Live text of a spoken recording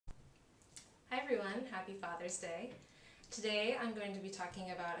Hi everyone, happy Father's Day. Today I'm going to be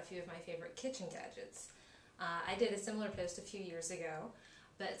talking about a few of my favorite kitchen gadgets. I did a similar post a few years ago,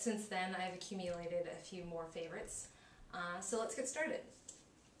 but since then I've accumulated a few more favorites. So let's get started.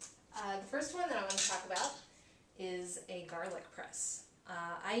 The first one that I want to talk about is a garlic press.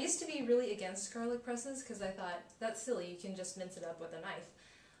 I used to be really against garlic presses because I thought, that's silly, you can just mince it up with a knife.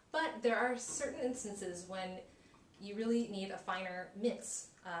 But there are certain instances when you really need a finer mince,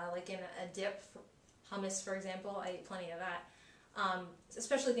 like in a dip, hummus for example. I eat plenty of that.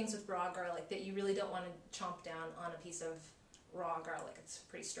 Especially things with raw garlic that you really don't want to chomp down on a piece of raw garlic. It's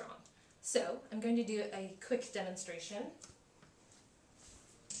pretty strong. So I'm going to do a quick demonstration.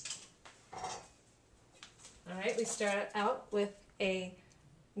 Alright, we start out with a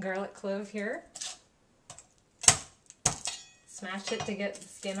garlic clove here. Smash it to get the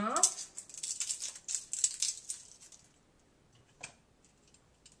skin off.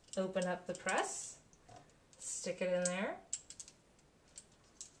 Open up the press, stick it in there,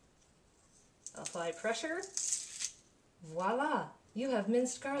 apply pressure, voila, you have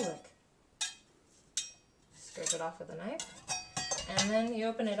minced garlic. Scrape it off with a knife, and then you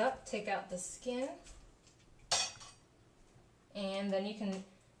open it up, take out the skin, and then you can,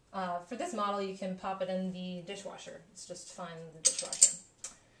 for this model you can pop it in the dishwasher. It's just fine in the dishwasher.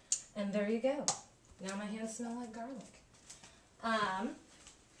 And there you go. Now my hands smell like garlic.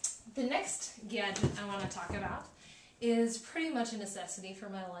 The next gadget I want to talk about is pretty much a necessity for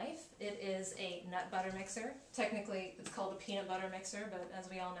my life. It is a nut butter mixer. Technically it's called a peanut butter mixer, but as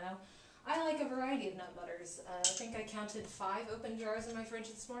we all know, I like a variety of nut butters. I think I counted 5 open jars in my fridge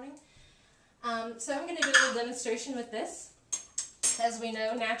this morning. So I'm going to do a little demonstration with this. As we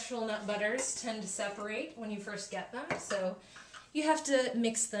know, natural nut butters tend to separate when you first get them, so you have to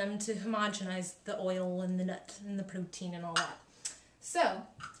mix them to homogenize the oil and the nut and the protein and all that. So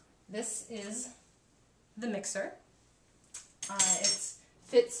this is the mixer. It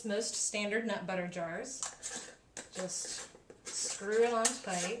fits most standard nut butter jars. Just screw it on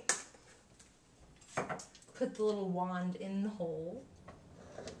tight. Put the little wand in the hole.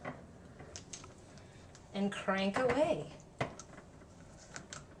 And crank away.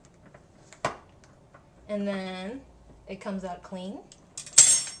 And then it comes out clean.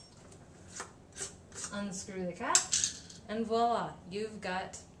 Unscrew the cap. And voila, you've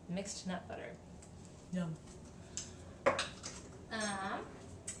got mixed nut butter. Yum.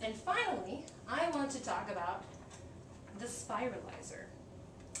 And finally, I want to talk about the Spiralizer.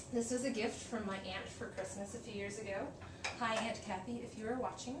 This was a gift from my aunt for Christmas a few years ago. Hi Aunt Kathy, if you are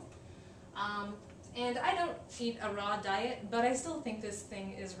watching. And I don't eat a raw diet, but I still think this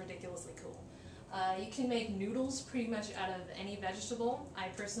thing is ridiculously cool. You can make noodles pretty much out of any vegetable. I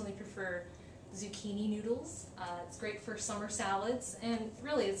personally prefer zucchini noodles. It's great for summer salads, and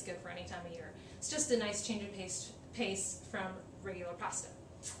really it's good for any time of year. It's just a nice change of pace from regular pasta.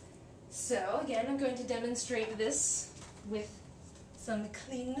 So again, I'm going to demonstrate this with some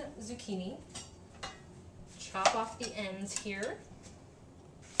clean zucchini. Chop off the ends here.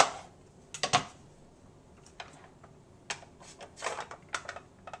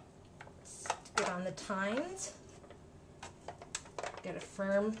 Stick it on the tines. Get a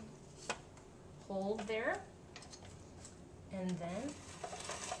firm hold there, and then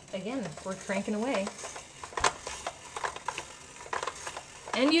again we're cranking away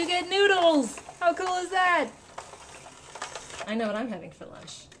and you get noodles. How cool is that? I know what I'm having for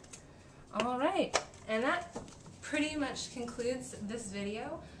lunch. Alright, and that pretty much concludes this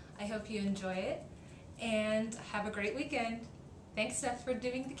video. I hope you enjoy it and have a great weekend. Thanks Steph for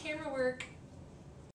doing the camera work.